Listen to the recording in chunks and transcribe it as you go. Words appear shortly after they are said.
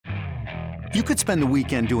You could spend the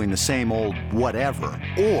weekend doing the same old whatever,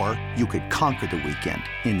 or you could conquer the weekend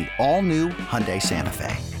in the all-new Hyundai Santa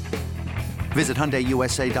Fe. Visit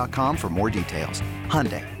HyundaiUSA.com for more details.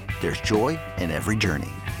 Hyundai, there's joy in every journey.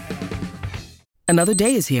 Another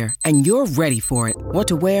day is here, and you're ready for it. What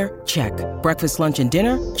to wear? Check. Breakfast, lunch, and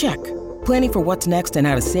dinner? Check. Planning for what's next and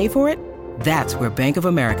how to save for it? That's where Bank of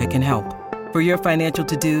America can help. For your financial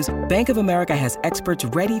to-dos, Bank of America has experts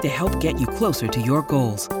ready to help get you closer to your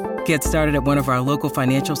goals. Get started at one of our local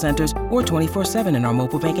financial centers or 24/7 in our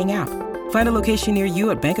mobile banking app. Find a location near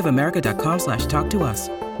you at bankofamerica.com/talktous.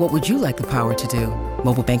 What would you like the power to do?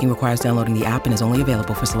 Mobile banking requires downloading the app and is only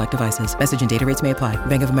available for select devices. Message and data rates may apply.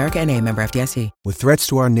 Bank of America N.A., member FDIC. With threats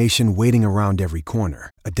to our nation waiting around every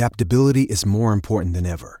corner, adaptability is more important than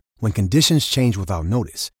ever. When conditions change without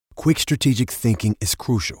notice, quick strategic thinking is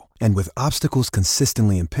crucial. And with obstacles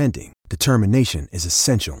consistently impending, determination is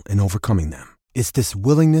essential in overcoming them. It's this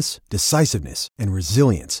willingness, decisiveness, and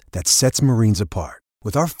resilience that sets Marines apart.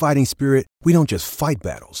 With our fighting spirit, we don't just fight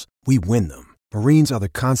battles, we win them. Marines are the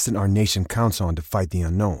constant our nation counts on to fight the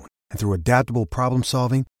unknown. And through adaptable problem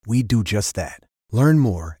solving, we do just that. Learn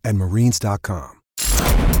more at Marines.com.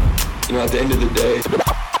 You know, at the end of the day,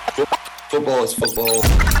 football is football.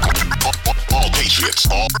 All Patriots,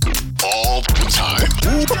 all the time.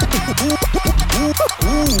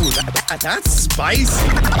 Ooh, that's spicy.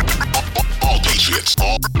 All Patriots,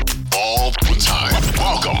 all the time.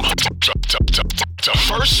 Welcome to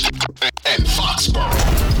First and Foxborough.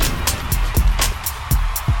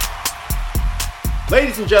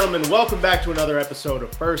 Ladies and gentlemen, welcome back to another episode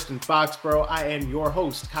of First and Foxborough. I am your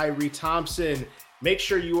host, Kyrie Thompson. Make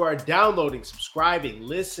sure you are downloading, subscribing,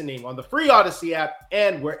 listening on the free Odyssey app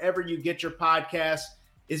and wherever you get your podcasts.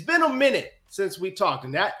 It's been a minute since we talked,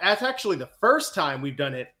 and that's actually the first time we've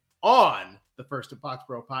done it on the First and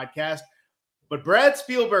Foxborough podcast. But Brad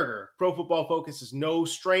Spielberger, Pro Football Focus, is no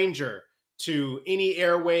stranger to any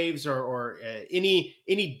airwaves or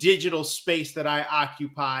any digital space that I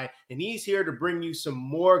occupy, and he's here to bring you some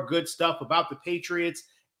more good stuff about the Patriots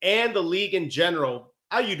and the league in general.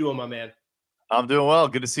 How you doing, my man? I'm doing well.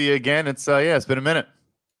 Good to see you again. It's it's been a minute.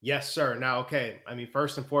 Yes, sir. Now, okay. I mean,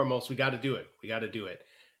 first and foremost, we got to do it.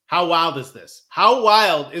 How wild is this? How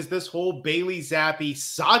wild is this whole Bailey Zappi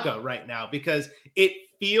saga right now? Because it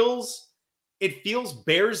feels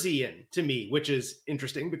Bearsian to me, which is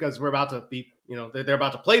interesting because we're about to be, they're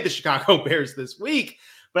about to play the Chicago Bears this week.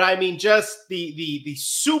 But I mean, just the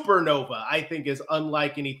supernova, I think, is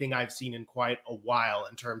unlike anything I've seen in quite a while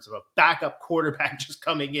in terms of a backup quarterback just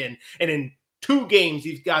coming in, and in 2 games,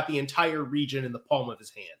 he's got the entire region in the palm of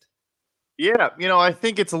his hand. Yeah, I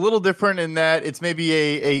think it's a little different in that it's maybe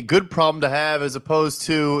a good problem to have as opposed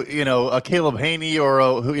to, a Caleb Haney or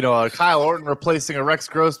a Kyle Orton replacing a Rex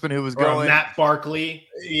Grossman who was going. Matt Barkley.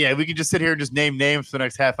 Yeah, we could just sit here and just name names for the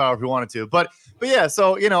next half hour if we wanted to. But yeah,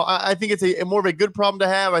 so, I think it's a more of a good problem to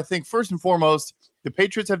have. I think first and foremost, the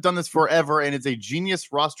Patriots have done this forever, and it's a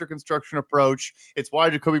genius roster construction approach. It's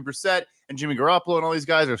why Jacoby Brissett and Jimmy Garoppolo and all these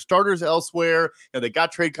guys are starters elsewhere. They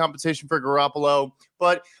got trade compensation for Garoppolo.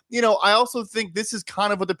 But, I also think this is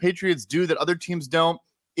kind of what the Patriots do that other teams don't,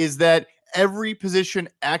 is that every position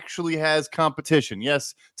actually has competition.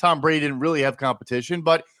 Yes, Tom Brady didn't really have competition,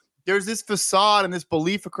 but there's this facade and this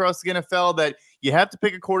belief across the NFL that you have to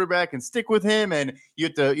pick a quarterback and stick with him, and you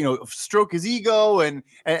have to, stroke his ego and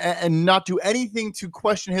not do anything to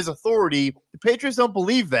question his authority. The Patriots don't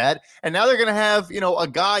believe that, and now they're going to have, a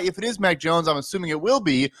guy, if it is Mac Jones, I'm assuming it will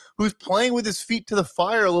be, who's playing with his feet to the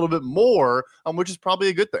fire a little bit more, which is probably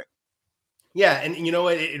a good thing. Yeah, and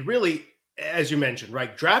it really, as you mentioned,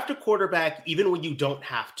 right, draft a quarterback even when you don't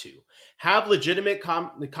have to. Have legitimate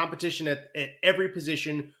competition at every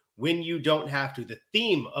position when you don't have to. The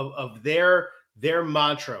theme of their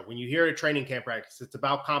mantra, when you hear a training camp practice, it's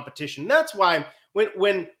about competition. That's why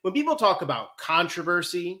when people talk about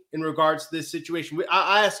controversy in regards to this situation,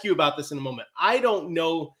 I ask you about this in a moment. I don't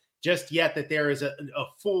know just yet that there is a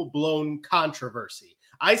full-blown controversy.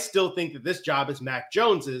 I still think that this job is Mac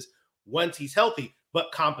Jones's once he's healthy,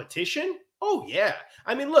 but competition? Oh, yeah.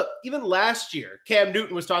 I mean, look, even last year, Cam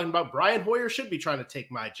Newton was talking about Brian Hoyer should be trying to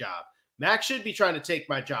take my job. Mac should be trying to take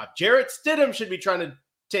my job. Jarrett Stidham should be trying to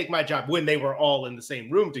take my job, when they were all in the same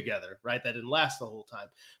room together, right? That didn't last the whole time.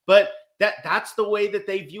 But that's the way that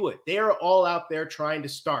they view it. They are all out there trying to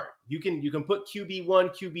start. You can put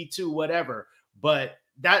QB1, QB2, whatever, but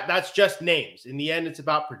that's just names. In the end, it's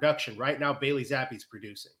about production. Right now, Bailey Zappi's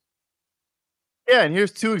producing. Yeah, and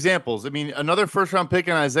here's two examples. I mean, another first-round pick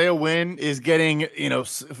in Isaiah Wynn is getting,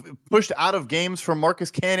 pushed out of games from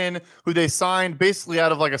Marcus Cannon, who they signed basically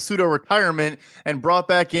out of like a pseudo-retirement and brought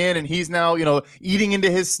back in, and he's now, eating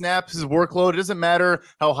into his snaps, his workload. It doesn't matter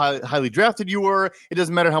how highly drafted you were. It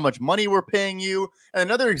doesn't matter how much money we're paying you. And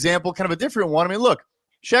another example, kind of a different one. I mean, look,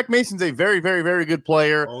 Shaq Mason's a very, very, very good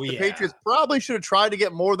player. Oh, yeah. The Patriots probably should have tried to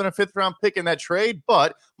get more than a fifth-round pick in that trade,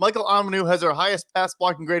 but Michael Onwenu has our highest pass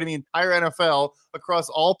blocking grade in the entire NFL across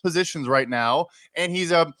all positions right now, and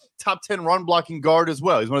he's a top 10 run blocking guard as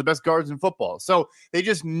well. He's one of the best guards in football. So they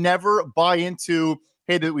just never buy into,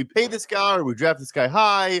 hey, that we pay this guy or we draft this guy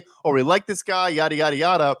high or we like this guy, yada, yada,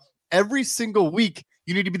 yada. Every single week,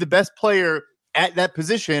 you need to be the best player at that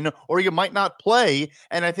position or you might not play.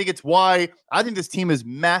 And I think it's why I think this team is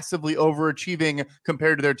massively overachieving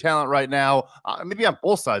compared to their talent right now, maybe on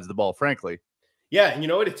both sides of the ball, frankly. Yeah, and you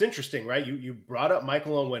know what? It's interesting, right? You brought up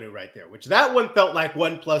Michael Onwenu right there, which that one felt like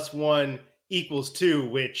 1 + 1 = 2,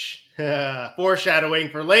 which foreshadowing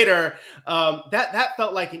for later. That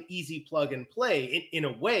felt like an easy plug and play in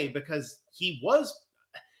a way because he was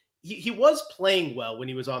playing well when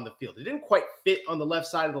he was on the field. It didn't quite fit on the left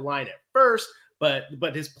side of the line at first,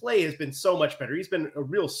 but his play has been so much better. He's been a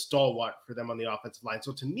real stalwart for them on the offensive line.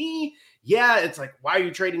 So to me, yeah, it's like, why are you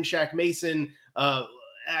trading Shaq Mason?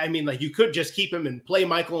 I mean, like, you could just keep him and play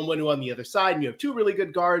Michael Onwenu on the other side, and you have two really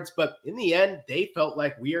good guards. But in the end, they felt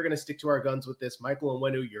like we are going to stick to our guns with this. Michael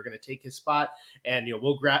Onwenu, you're going to take his spot, and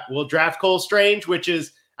we'll draft Cole Strange, which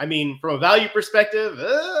is, I mean, from a value perspective,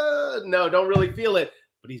 no, don't really feel it.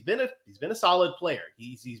 But he's been a solid player.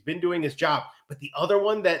 He's been doing his job. But the other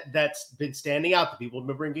one that's been standing out that people have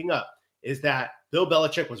been bringing up is that Bill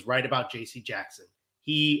Belichick was right about J.C. Jackson.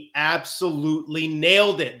 He absolutely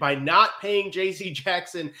nailed it by not paying J.C.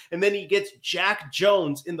 Jackson, and then he gets Jack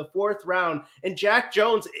Jones in the 4th round. And Jack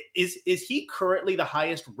Jones, is he currently the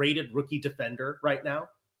highest rated rookie defender right now?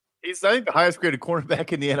 He's, I think, the highest graded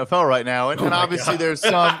cornerback in the NFL right now. And obviously there's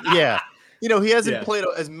some, yeah. He hasn't played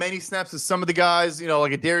as many snaps as some of the guys,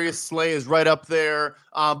 like a Darius Slay is right up there.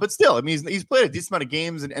 But still, I mean, he's played a decent amount of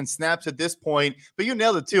games and snaps at this point. But you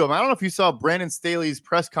nailed it, too. I mean, I don't know if you saw Brandon Staley's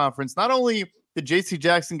press conference. Not only did J.C.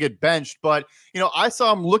 Jackson get benched, but, I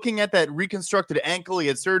saw him looking at that reconstructed ankle he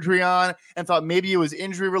had surgery on and thought maybe it was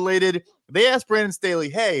injury related. They asked Brandon Staley,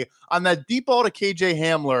 hey, on that deep ball to KJ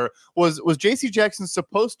Hamler, was J.C. Jackson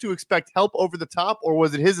supposed to expect help over the top, or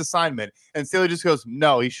was it his assignment? And Staley just goes,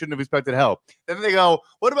 no, he shouldn't have expected help. Then they go,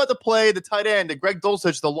 what about the play, the tight end, to Greg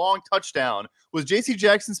Dulcich, the long touchdown? Was J.C.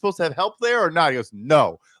 Jackson supposed to have help there or not? He goes,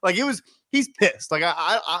 no. Like, he's pissed. Like,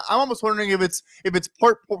 I'm almost wondering if it's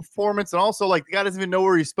part performance and also, like, the guy doesn't even know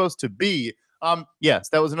where he's supposed to be. Yes,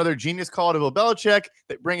 that was another genius call to Bill Belichick,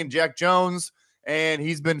 that bringing Jack Jones. And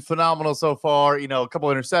he's been phenomenal so far. A couple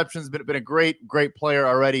of interceptions, been a great player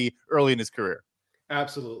already early in his career.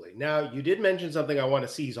 Absolutely. Now, you did mention something I want to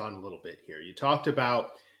seize on a little bit here. You talked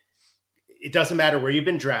about it doesn't matter where you've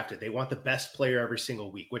been drafted. They want the best player every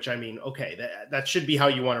single week, which, I mean, okay, that should be how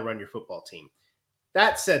you want to run your football team.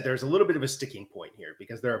 That said, there's a little bit of a sticking point here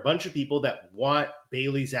because there are a bunch of people that want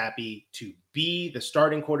Bailey Zappi to be the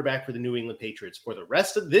starting quarterback for the New England Patriots for the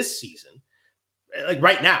rest of this season. Like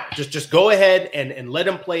right now, just go ahead and let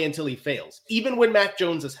him play until he fails, even when Mac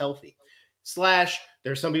Jones is healthy.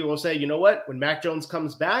 There's some people who say, you know what, when Mac Jones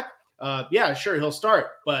comes back, yeah, sure, he'll start,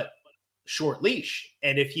 but short leash.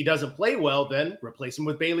 And if he doesn't play well, then replace him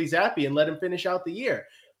with Bailey Zappi and let him finish out the year.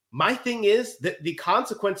 My thing is that the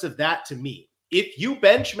consequence of that to me, if you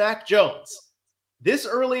bench Mac Jones this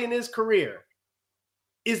early in his career,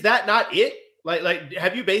 is that not it? Like,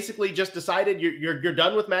 have you basically just decided you're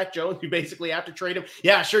done with Mac Jones? You basically have to trade him.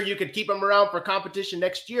 Yeah, sure, you could keep him around for competition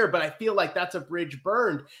next year, but I feel like that's a bridge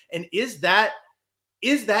burned. And is that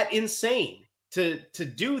insane to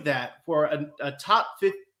do that for a top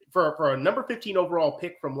 50, for a number 15 overall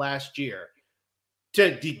pick from last year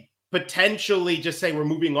to potentially just say we're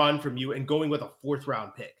moving on from you and going with a 4th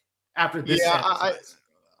round pick after this? Yeah,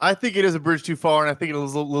 I think it is a bridge too far, and I think it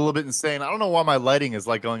was a little bit insane. I don't know why my lighting is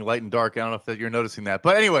like going light and dark. I don't know if you're noticing that.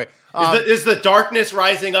 But anyway. Is the darkness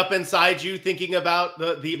rising up inside you thinking about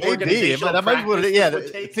the organizational that might be what it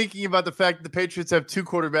is. Thinking about the fact that the Patriots have 2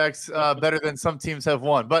 quarterbacks better than some teams have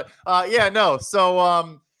 1. But, no. So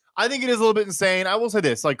I think it is a little bit insane. I will say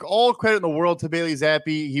this. Like, all credit in the world to Bailey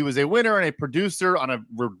Zappi. He was a winner and a producer on a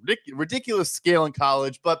ridiculous scale in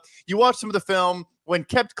college. But you watch some of the film. When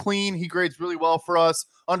kept clean, he grades really well for us.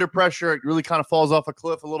 Under pressure, it really kind of falls off a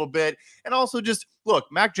cliff a little bit. And also just, look,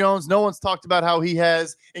 Mac Jones, no one's talked about how he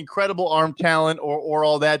has incredible arm talent or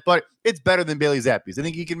all that, but it's better than Bailey Zappi's. I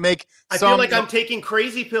think he can make I feel like I'm taking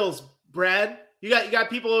crazy pills, Brad. You got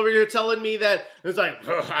people over here telling me that it's like,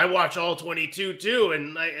 I watch all 22 too.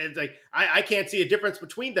 And it's like, I can't see a difference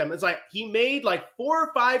between them. It's like he made like 4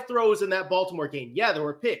 or 5 throws in that Baltimore game. Yeah, there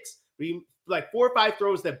were picks. But like 4 or 5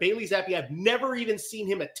 throws that Bailey Zappi, I've never even seen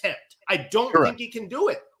him attempt. I don't think he can do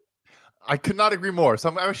it. I could not agree more. So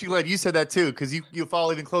I'm actually glad you said that too, because you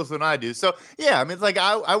follow even closer than I do. So yeah, I mean, it's like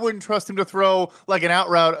I wouldn't trust him to throw like an out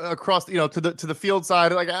route across, to the field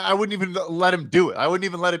side. Like I wouldn't even let him do it. I wouldn't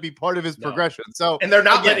even let it be part of his progression. So and they're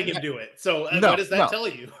not letting him do it. So what does that tell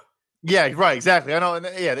you? Yeah, right, exactly. I know. And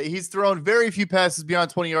yeah, he's thrown very few passes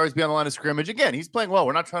beyond 20 yards beyond the line of scrimmage. Again, he's playing well.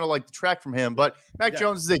 We're not trying to detract from him, but Mac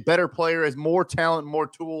Jones is a better player, has more talent, more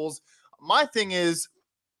tools. My thing is,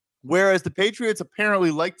 whereas the Patriots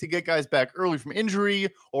apparently like to get guys back early from injury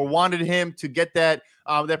or wanted him to get that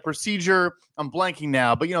procedure. I'm blanking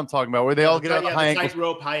now, but you know what I'm talking about, where they all get on the high ankles.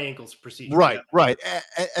 Tightrope, high ankles procedure. Right.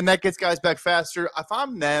 And that gets guys back faster. If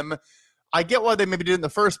I'm them, I get why they maybe did it in the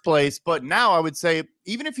first place, but now I would say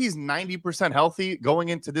even if he's 90% healthy going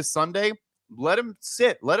into this Sunday, let him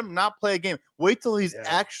sit. Let him not play a game. Wait till he's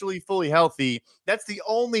actually fully healthy. That's the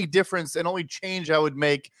only difference and only change I would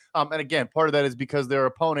make. And again, part of that is because their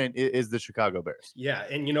opponent is the Chicago Bears. Yeah,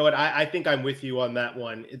 and you know what? I think I'm with you on that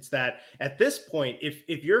one. It's that at this point,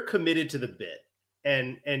 if you're committed to the bit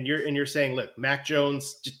and you're saying, look, Mac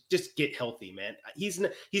Jones, just get healthy, man.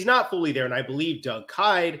 He's not fully there, and I believe Doug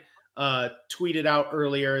Kyde tweeted out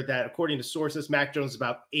earlier that according to sources, Mac Jones is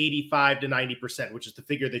about 85 to 90%, which is the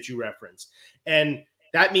figure that you referenced. And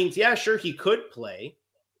that means, yeah, sure, he could play,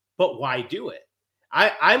 but why do it?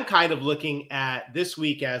 I'm kind of looking at this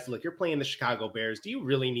week as, look, you're playing the Chicago Bears. Do you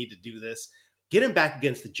really need to do this? Get him back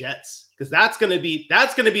against the Jets, because that's going to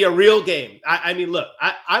be a real game. I mean, look,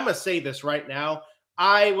 I'm going to say this right now.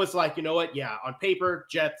 I was like, you know what? Yeah, on paper,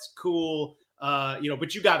 Jets, cool.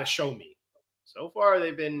 But you got to show me. So far,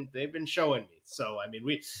 they've been showing me. So I mean,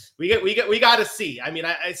 we got to see. I mean,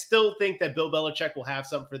 I still think that Bill Belichick will have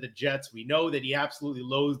something for the Jets. We know that he absolutely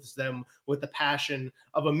loathes them with the passion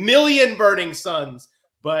of a million burning suns.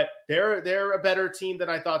 But they're a better team than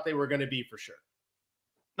I thought they were going to be for sure.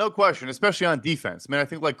 No question, especially on defense. I mean, I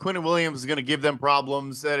think Quinnen Williams is going to give them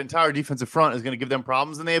problems. That entire defensive front is going to give them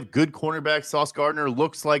problems, and they have good cornerbacks. Sauce Gardner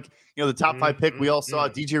looks like the top 5 pick we all saw.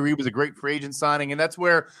 DJ Reed was a great free agent signing, and that's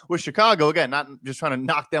where with Chicago, again, not just trying to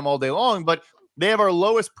knock them all day long, but they have our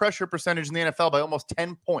lowest pressure percentage in the NFL by almost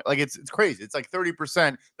 10 points. It's crazy. It's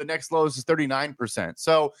 30%. The next lowest is 39%.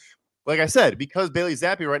 So, like I said, because Bailey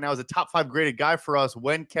Zappi right now is a top 5 graded guy for us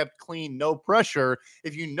when kept clean, no pressure.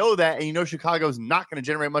 If you know that and you know Chicago's not going to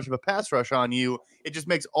generate much of a pass rush on you, it just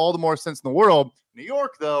makes all the more sense in the world. New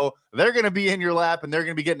York, though, they're going to be in your lap and they're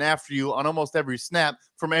going to be getting after you on almost every snap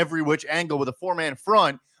from every which angle with a 4-man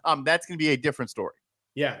front. That's going to be a different story.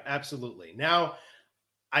 Yeah, absolutely. Now,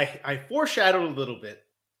 I foreshadowed a little bit.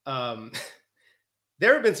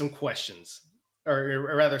 There have been some questions,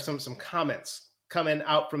 or rather some comments coming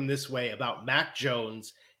out from this way about Mac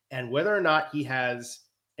Jones and whether or not he has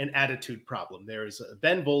an attitude problem. There's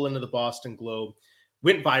Ben Volen of the Boston Globe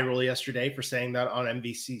went viral yesterday for saying that on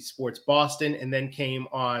NBC Sports Boston, and then came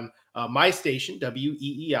on my station,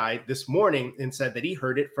 WEEI, this morning and said that he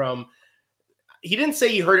didn't say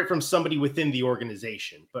he heard it from somebody within the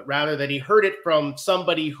organization, but rather that he heard it from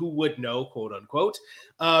somebody who would know, quote unquote,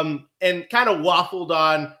 and kind of waffled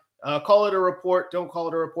on, call it a report, don't call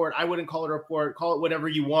it a report. I wouldn't call it a report. Call it whatever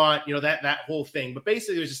you want. That whole thing. But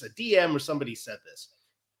basically, it was just a DM where somebody said this.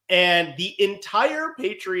 And the entire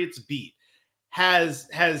Patriots beat has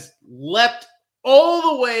leapt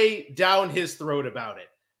all the way down his throat about it.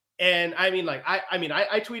 And I mean,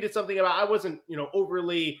 I tweeted something about, I wasn't,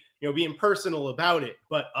 overly, being personal about it.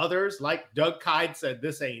 But others like Doug Kyde said,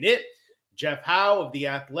 this ain't it. Jeff Howe of The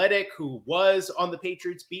Athletic, who was on the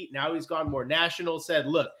Patriots beat, now he's gone more national, said,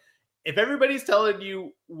 look, if everybody's telling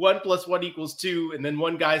you 1 + 1 = 2, and then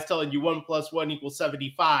one guy's telling you 1 + 1 =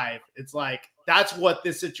 75, it's like, that's what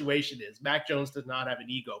this situation is. Mac Jones does not have an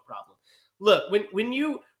ego problem. Look, when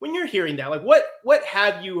you're hearing that, what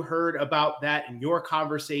have you heard about that in your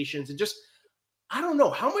conversations? And just, I don't know,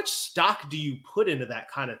 how much stock do you put into that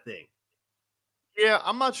kind of thing? Yeah,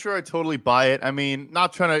 I'm not sure I totally buy it. I mean,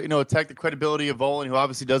 not trying to, attack the credibility of Volen, who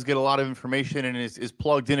obviously does get a lot of information and is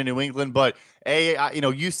plugged in New England. But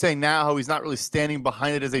you saying now how he's not really standing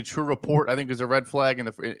behind it as a true report, I think is a red flag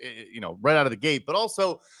right out of the gate. But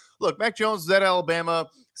also, look, Mac Jones is at Alabama,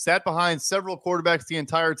 sat behind several quarterbacks the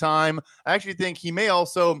entire time. I actually think he may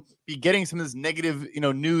also be getting some of this negative,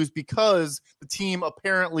 news because the team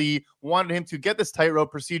apparently wanted him to get this tightrope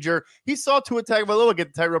procedure. He saw Tua Tagovailoa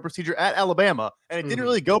get the tightrope procedure at Alabama, and it didn't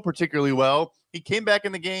really go particularly well. He came back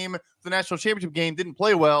in the game, the national championship game, didn't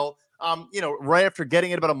play well. right after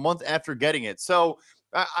getting it, about a month after getting it. So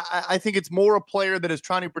I think it's more a player that is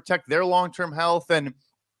trying to protect their long-term health, and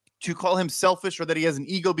to call him selfish or that he has an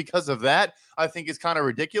ego because of that, I think is kind of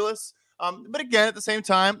ridiculous. But again, at the same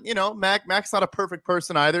time, Mac's not a perfect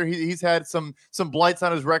person either. He's had some blights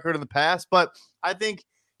on his record in the past, but I think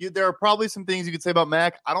there are probably some things you could say about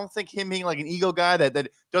Mac. I don't think him being like an ego guy that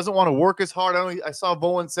doesn't want to work as hard. I saw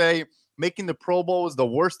Bowen say making the Pro Bowl was the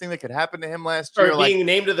worst thing that could happen to him last year. Or being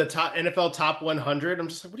named to the top NFL top 100. I'm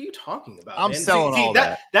just like, what are you talking about? I'm man? selling all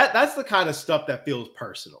that. That's the kind of stuff that feels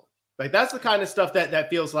personal. Like that's the kind of stuff that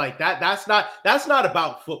feels like that's not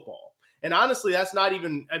about football. And honestly, that's not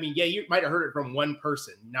even, yeah, you might have heard it from one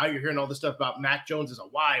person. Now you're hearing all this stuff about Mac Jones is a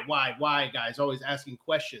why guy. He's always asking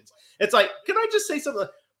questions. It's like, can I just say something?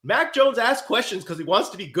 Mac Jones asks questions because he wants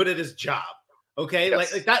to be good at his job. Okay.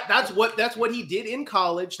 Yes. Like that's what he did in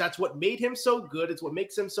college. That's what made him so good. It's what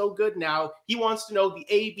makes him so good now. He wants to know the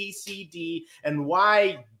A, B, C, D, and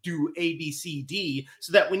why do A, B, C, D,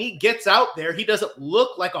 so that when he gets out there, he doesn't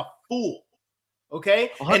look like a fool.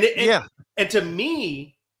 Okay. And to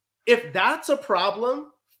me, if that's a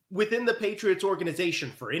problem within the Patriots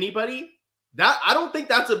organization for anybody, that I don't think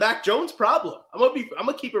that's a Mac Jones problem. I'm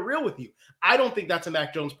gonna keep it real with you. I don't think that's a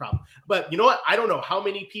Mac Jones problem. But you know what? I don't know how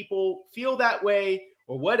many people feel that way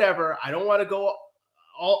or whatever. I don't want to go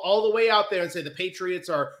all the way out there and say the Patriots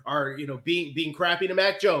are being crappy to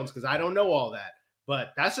Mac Jones, because I don't know all that.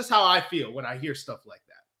 But that's just how I feel when I hear stuff like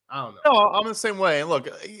that. I don't know. No, I'm the same way. And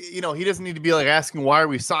look, he doesn't need to be like asking why are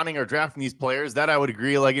we signing or drafting these players. That I would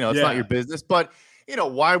agree. Like, it's not your business. But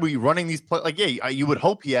why are we running these players? Like, yeah, you would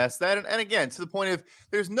hope he asked that. And again, to the point of,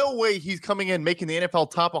 there's no way he's coming in making the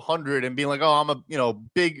NFL top 100 and being like, oh, I'm a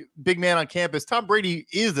big man on campus. Tom Brady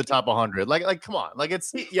is the top 100. Like, come on. Like,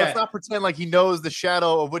 let's not pretend like he knows the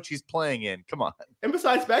shadow of which he's playing in. Come on. And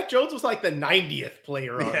besides, Mac Jones was like the 90th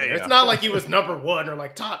player on there. Yeah. It's not like he was number 1 or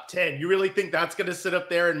like top 10. You really think that's going to sit up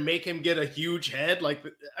there and make him get a huge head? Like,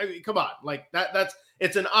 come on. Like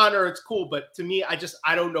it's an honor. It's cool. But to me,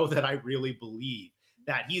 I don't know that I really believe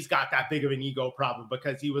that he's got that big of an ego problem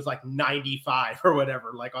because he was like 95 or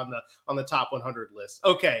whatever, like on the top 100 list.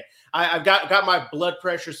 Okay. I've got my blood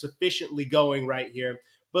pressure sufficiently going right here,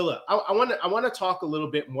 but look, I want to talk a little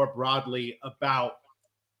bit more broadly about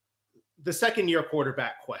the second year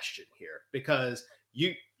quarterback question here, because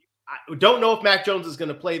I don't know if Mac Jones is going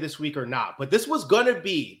to play this week or not, but this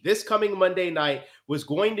coming Monday night was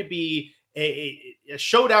going to be a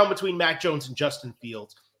showdown between Mac Jones and Justin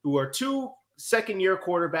Fields, who are two second-year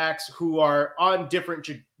quarterbacks who are on different,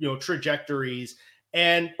 trajectories,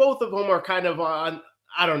 and both of them are kind of on,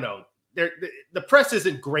 I don't know, the press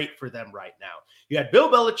isn't great for them right now. You had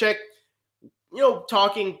Bill Belichick,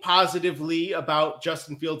 talking positively about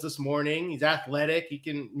Justin Fields this morning. He's athletic. He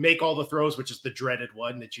can make all the throws, which is the dreaded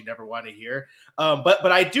one that you never want to hear.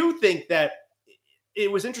 But I do think that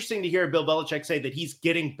it was interesting to hear Bill Belichick say that he's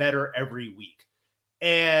getting better every week.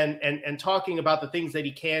 And talking about the things that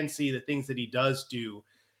he can see, the things that he does do.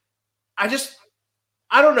 I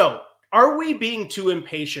don't know. Are we being too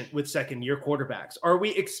impatient with second-year quarterbacks? Are we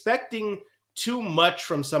expecting too much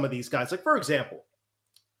from some of these guys? Like, for example,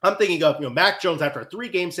 I'm thinking of, Mac Jones after a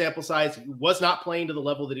 3-game sample size. He was not playing to the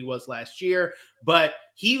level that he was last year, but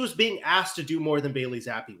he was being asked to do more than Bailey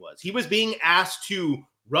Zappi was. He was being asked to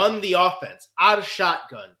run the offense out of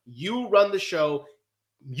shotgun. You run the show.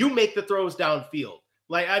 You make the throws downfield.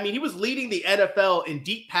 He was leading the NFL in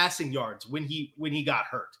deep passing yards when he got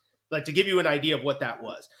hurt. Like, to give you an idea of what that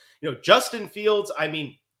was. Justin Fields,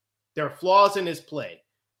 there are flaws in his play,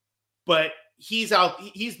 but he's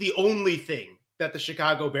the only thing that the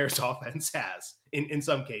Chicago Bears offense has in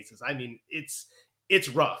some cases. It's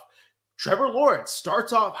rough. Trevor Lawrence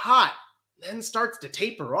starts off hot, then starts to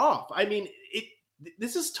taper off.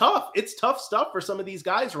 This is tough. It's tough stuff for some of these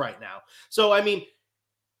guys right now. So,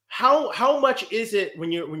 how much is it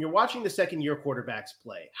when you're watching the second year quarterbacks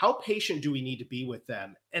play? How patient do we need to be with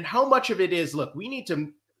them? And how much of it is, look, we need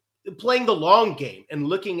to playing the long game and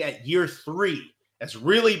looking at year 3 as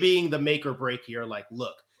really being the make or break year. Like,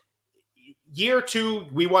 look, year 2,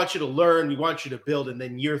 we want you to learn, we want you to build. And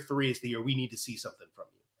then year 3 is the year we need to see something from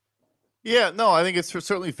you. Yeah, no, I think it's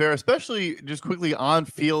certainly fair, especially just quickly on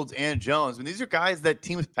Fields and Jones. These are guys that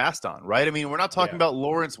teams passed on, right? We're not talking about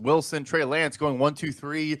Lawrence, Wilson, Trey Lance going 1, 2,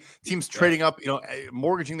 3, teams trading up,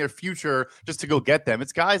 mortgaging their future just to go get them.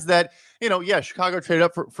 It's guys that, Chicago traded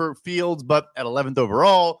up for Fields, but at 11th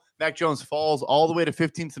overall, Mac Jones falls all the way to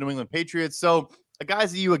 15th to New England Patriots. So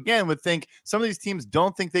guys that you, again, would think some of these teams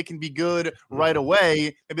don't think they can be good right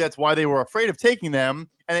away. Maybe that's why they were afraid of taking them,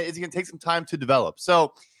 and it's going to take some time to develop.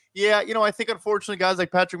 So, Yeah, I think unfortunately guys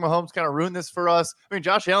like Patrick Mahomes kind of ruined this for us. I mean,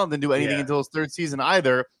 Josh Allen didn't do anything until his third season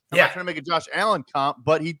either. I'm not trying to make a Josh Allen comp,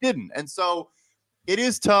 but he didn't. And so it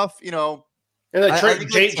is tough, And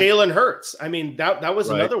Jalen Hurts. I mean, that was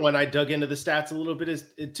another one I dug into the stats a little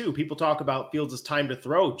bit too. People talk about Fields' time to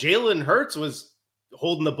throw. Jalen Hurts was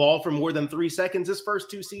holding the ball for more than 3 seconds his first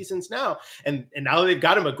 2 seasons now. And now they've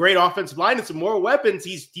got him a great offensive line and some more weapons.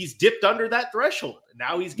 He's dipped under that threshold. And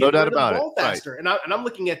now he's getting rid of the ball faster. Right. And I'm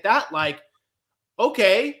looking at that like,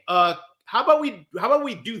 okay, how about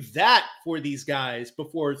we do that for these guys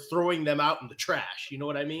before throwing them out in the trash? You know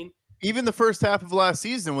what I mean? Even the first half of last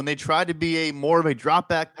season, when they tried to be more of a drop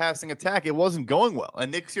back passing attack, it wasn't going well.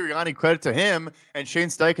 And Nick Sirianni, credit to him, and Shane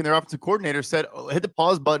Steichen, their offensive coordinator, said, hit the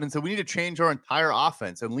pause button and said, we need to change our entire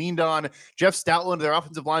offense, and leaned on Jeff Stoutland, their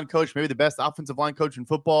offensive line coach, maybe the best offensive line coach in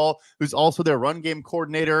football, who's also their run game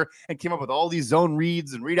coordinator, and came up with all these zone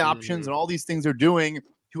reads and read options and all these things they're doing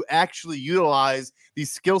to actually utilize the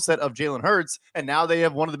skill set of Jalen Hurts. And now they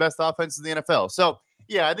have one of the best offenses in the NFL. So,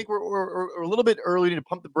 yeah, I think we're a little bit early to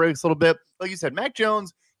pump the brakes a little bit. Like you said, Mac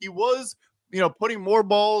Jones, he was, putting more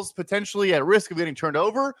balls potentially at risk of getting turned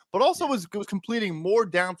over, but also was completing more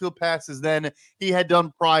downfield passes than he had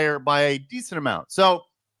done prior by a decent amount. So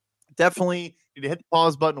definitely need to hit the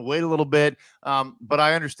pause button, wait a little bit. But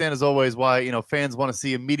I understand, as always, why, fans want to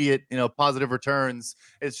see immediate, positive returns.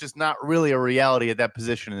 It's just not really a reality at that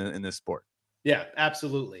position in this sport. Yeah,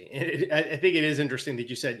 absolutely. I think it is interesting that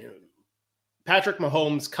you said, Patrick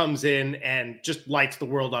Mahomes comes in and just lights the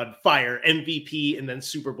world on fire, MVP, and then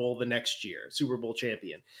Super Bowl the next year, Super Bowl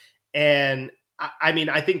champion. And I mean,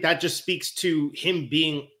 I think that just speaks to him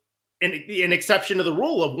being an exception to the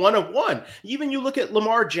rule of one of one. Even you look at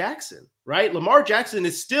Lamar Jackson, right? Lamar Jackson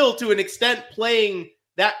is still, to an extent, playing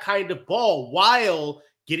that kind of ball while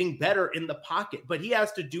getting better in the pocket, but he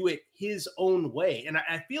has to do it his own way. And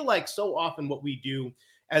I feel like so often what we do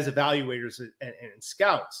as evaluators and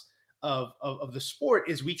scouts of the sport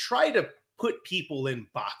is we try to put people in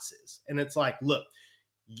boxes. And it's like, look,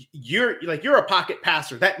 you're a pocket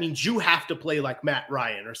passer. That means you have to play like Matt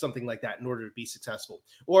Ryan or something like that in order to be successful.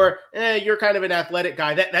 Or you're kind of an athletic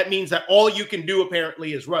guy. That means that all you can do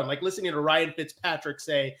apparently is run. Like listening to Ryan Fitzpatrick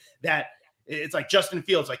say that it's like Justin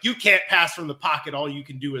Fields, like you can't pass from the pocket. All you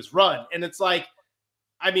can do is run. And it's like,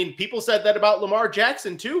 I mean, people said that about Lamar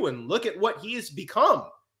Jackson too. And look at what he has become.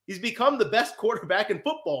 He's become the best quarterback in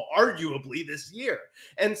football, arguably, this year.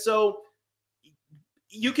 And so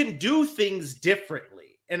you can do things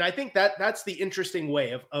differently. And I think that's the interesting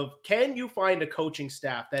way of can you find a coaching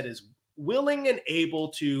staff that is willing and able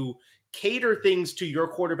to cater things to your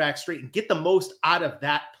quarterback straight and get the most out of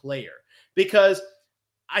that player? Because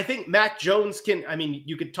I think Mac Jones can, I mean,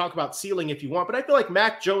 you could talk about ceiling if you want, but I feel like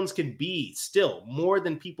Mac Jones can be still more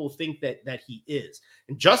than people think that he is.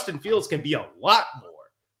 And Justin Fields can be a lot more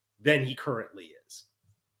than he currently is.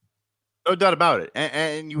 No doubt about it.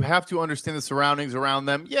 And you have to understand the surroundings around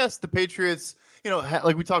them. Yes, the Patriots,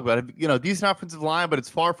 like we talked about, decent offensive line, but it's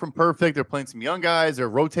far from perfect. They're playing some young guys. They're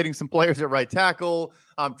rotating some players at right tackle.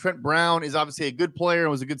 Trent Brown is obviously a good player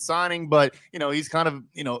and was a good signing, but, he's kind of,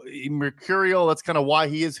 mercurial. That's kind of why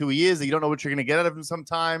he is who he is. You don't know what you're going to get out of him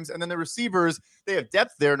sometimes. And then the receivers, they have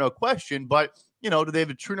depth there, no question, but do they have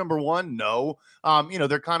a true number one? No.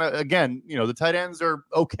 They're kind of, again, the tight ends are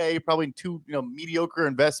okay, probably two, mediocre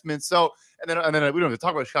investments. So, and then we don't have to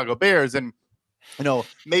talk about Chicago Bears and,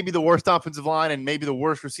 maybe the worst offensive line and maybe the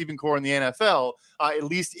worst receiving core in the NFL, at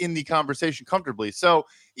least in the conversation comfortably. So,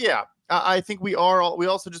 yeah, I think we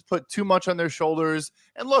also just put too much on their shoulders.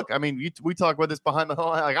 And look, I mean, we talk about this behind the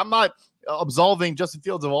line. Like, I'm not absolving Justin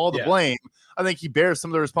Fields of all the blame. I think he bears some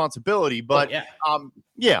of the responsibility, but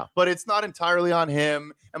but it's not entirely on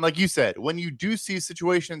him. And like you said, when you do see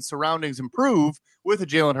situations surroundings improve with a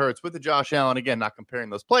Jalen Hurts, with a Josh Allen, again, not comparing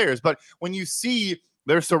those players, but when you see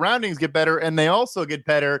their surroundings get better and they also get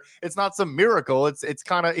better, it's not some miracle. It's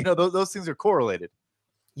kind of, those things are correlated.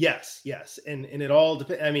 Yes. And it all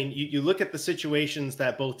depends. I mean, you look at the situations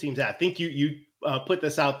that both teams have. I think you put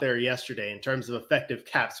this out there yesterday in terms of effective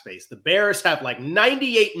cap space. The Bears have like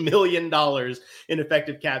 $98 million in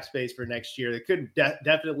effective cap space for next year. They could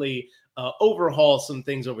definitely overhaul some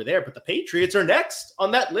things over there, but the Patriots are next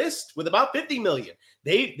on that list with about $50 million.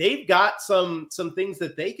 They've got some things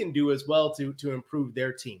that they can do as well to improve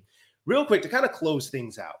their team. Real quick, to kind of close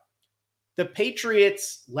things out, the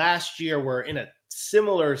Patriots last year were in a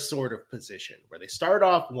similar sort of position where they start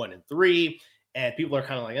off 1-3 and people are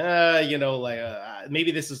kind of like,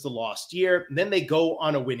 maybe this is the lost year. And then they go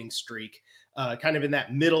on a winning streak, kind of in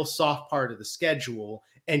that middle soft part of the schedule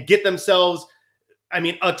and get themselves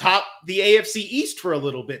atop the AFC East for a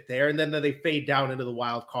little bit there, and then they fade down into the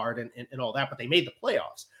wild card and all that, but they made the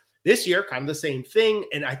playoffs. This year, kind of the same thing,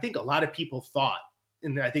 and I think a lot of people thought,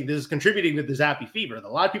 and I think this is contributing to the Zappy fever, a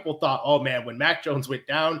lot of people thought, oh man, when Mac Jones went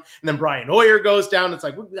down, and then Brian Hoyer goes down, it's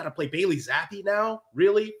like, we got to play Bailey Zappy now?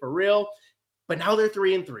 Really? For real? But now they're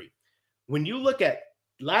 3-3. When you look at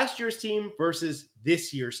last year's team versus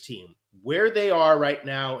this year's team, where they are right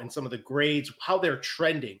now and some of the grades, how they're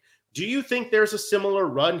trending, do you think there's a similar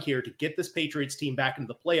run here to get this Patriots team back into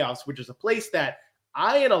the playoffs, which is a place that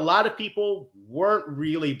I and a lot of people weren't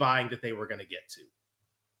really buying that they were going to get to?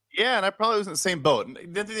 Yeah, and I probably was in the same boat.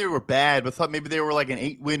 Didn't think they were bad, but thought maybe they were like an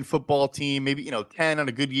 8-win football team, maybe 10 on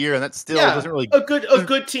a good year, and that still doesn't really a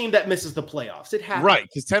good team that misses the playoffs. It happens, right?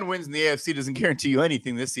 Because 10 wins in the AFC doesn't guarantee you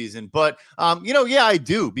anything this season. But yeah, I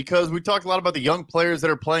do, because we talked a lot about the young players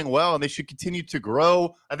that are playing well, and they should continue to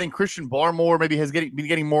grow. I think Christian Barmore maybe has been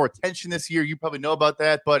getting more attention this year. You probably know about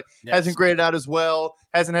that, but hasn't graded out as well.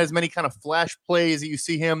 Hasn't had as many kind of flash plays that you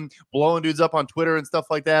see him blowing dudes up on Twitter and stuff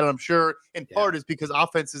like that. And I'm sure in part is because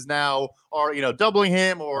offenses now are, doubling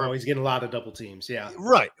him, or he's getting a lot of double teams. Yeah.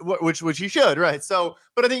 Right. Which he should. Right. So,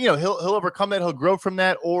 but I think, he'll overcome that. He'll grow from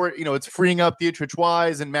that, or, it's freeing up Dietrich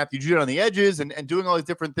Wise and Matthew Judon on the edges and doing all these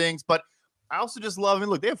different things. But I also just love,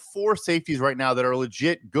 look, they have 4 safeties right now that are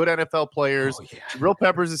legit good NFL players. Oh, yeah. Real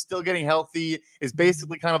Peppers is still getting healthy, is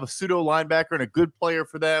basically kind of a pseudo linebacker and a good player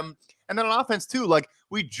for them. And then on offense too, like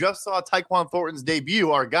we just saw Tyquan Thornton's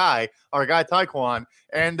debut, our guy Tyquan,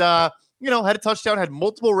 and had a touchdown, had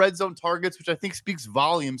multiple red zone targets, which I think speaks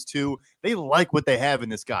volumes to they like what they have in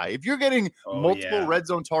this guy. If you're getting multiple red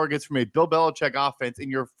zone targets from a Bill Belichick offense in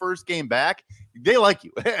your first game back, they like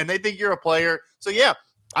you and they think you're a player. So yeah,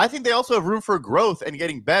 I think they also have room for growth and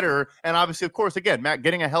getting better. And obviously, of course, again,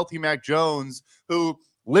 getting a healthy Mac Jones who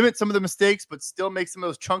limit some of the mistakes, but still make some of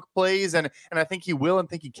those chunk plays. And I think he will and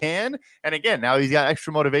think he can. And again, now he's got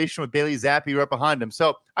extra motivation with Bailey Zappi right behind him.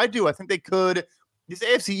 So I think they could. This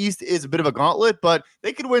AFC East is a bit of a gauntlet, but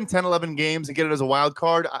they could win 10, 11 games and get it as a wild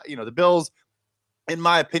card. The Bills, in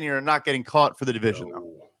my opinion, are not getting caught for the division.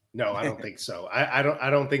 No, I don't think so. I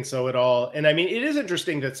don't think so at all. And I mean, it is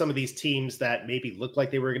interesting that some of these teams that maybe look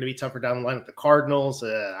like they were going to be tougher down the line with the Cardinals,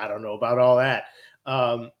 I don't know about all that.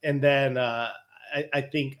 And then I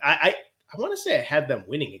think I want to say I had them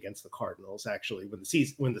winning against the Cardinals actually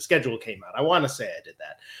when the schedule came out. I want to say I did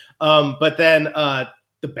that. But then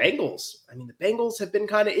the Bengals. I mean, the Bengals have been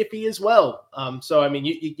kind of iffy as well. So I mean,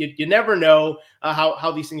 you never know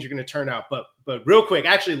how these things are going to turn out. But real quick,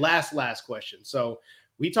 actually, last question. So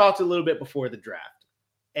we talked a little bit before the draft,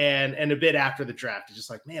 and a bit after the draft. It's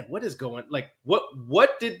just like, man, what is going? Like,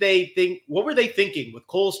 what did they think? What were they thinking with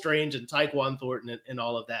Cole Strange and Tyquan Thornton and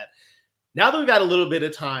all of that? Now that we've got a little bit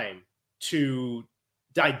of time to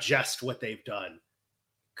digest what they've done,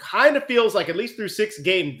 kind of feels like at least through 6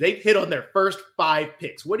 games, they've hit on their first 5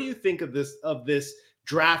 picks. What do you think of this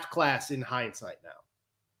draft class in hindsight now?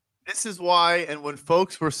 This is why, and when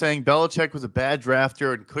folks were saying Belichick was a bad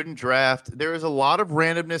drafter and couldn't draft, there is a lot of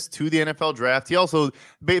randomness to the NFL draft. He also,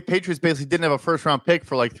 Patriots basically didn't have a first-round pick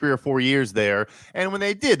for like 3 or 4 years there. And when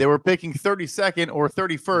they did, they were picking 32nd or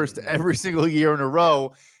 31st every single year in a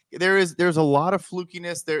row. There's a lot of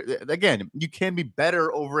flukiness there. Again, you can be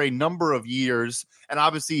better over a number of years, and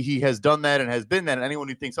obviously he has done that and has been that. And anyone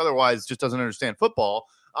who thinks otherwise just doesn't understand football,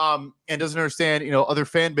 and doesn't understand other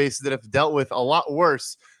fan bases that have dealt with a lot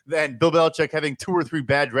worse than Bill Belichick having 2 or 3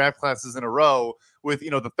 bad draft classes in a row with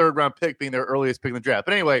the 3rd round pick being their earliest pick in the draft.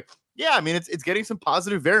 But anyway, yeah, I mean it's getting some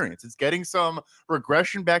positive variance. It's getting some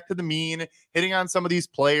regression back to the mean, hitting on some of these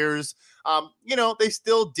players. They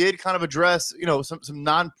still did kind of address, some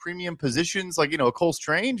non-premium positions like, Cole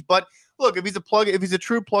Strange. But look, if he's a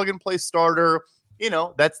true plug and play starter,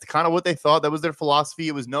 that's kind of what they thought. That was their philosophy.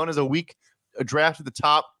 It was known as a weak draft at the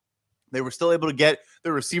top. They were still able to get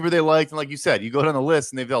the receiver they liked. And like you said, you go down the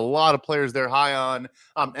list and they've got a lot of players they're high on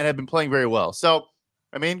and have been playing very well. So,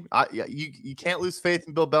 I mean, you can't lose faith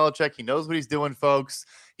in Bill Belichick. He knows what he's doing, folks.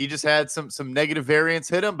 He just had some negative variance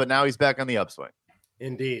hit him, but now he's back on the upswing.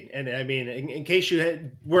 Indeed. And I mean, in case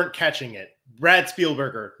you weren't catching it, Brad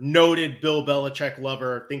Spielberger, noted Bill Belichick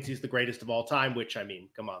lover, thinks he's the greatest of all time, which, I mean,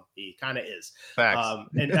 come on, he kind of is. Facts.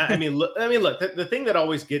 And I mean, look, the thing that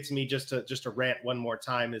always gets me just to rant one more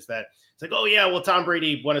time is that it's like, oh yeah, well, Tom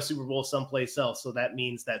Brady won a Super Bowl someplace else. So that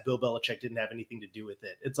means that Bill Belichick didn't have anything to do with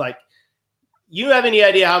it. It's like, you have any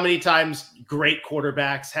idea how many times great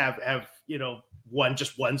quarterbacks have won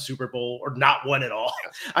just one Super Bowl or not won at all?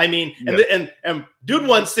 I mean, and dude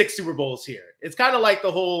won 6 Super Bowls here. It's kind of like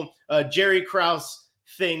the whole Jerry Krause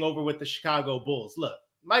thing over with the Chicago Bulls. Look,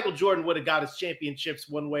 Michael Jordan would have got his championships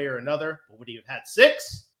one way or another. But would he have had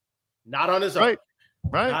 6? Not on his own.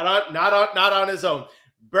 Right. Not on his own.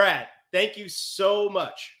 Brad, thank you so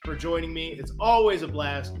much for joining me. It's always a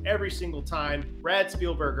blast every single time. Brad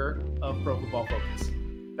Spielberger of Pro Football Focus.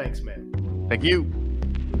 Thanks, man. Thank you.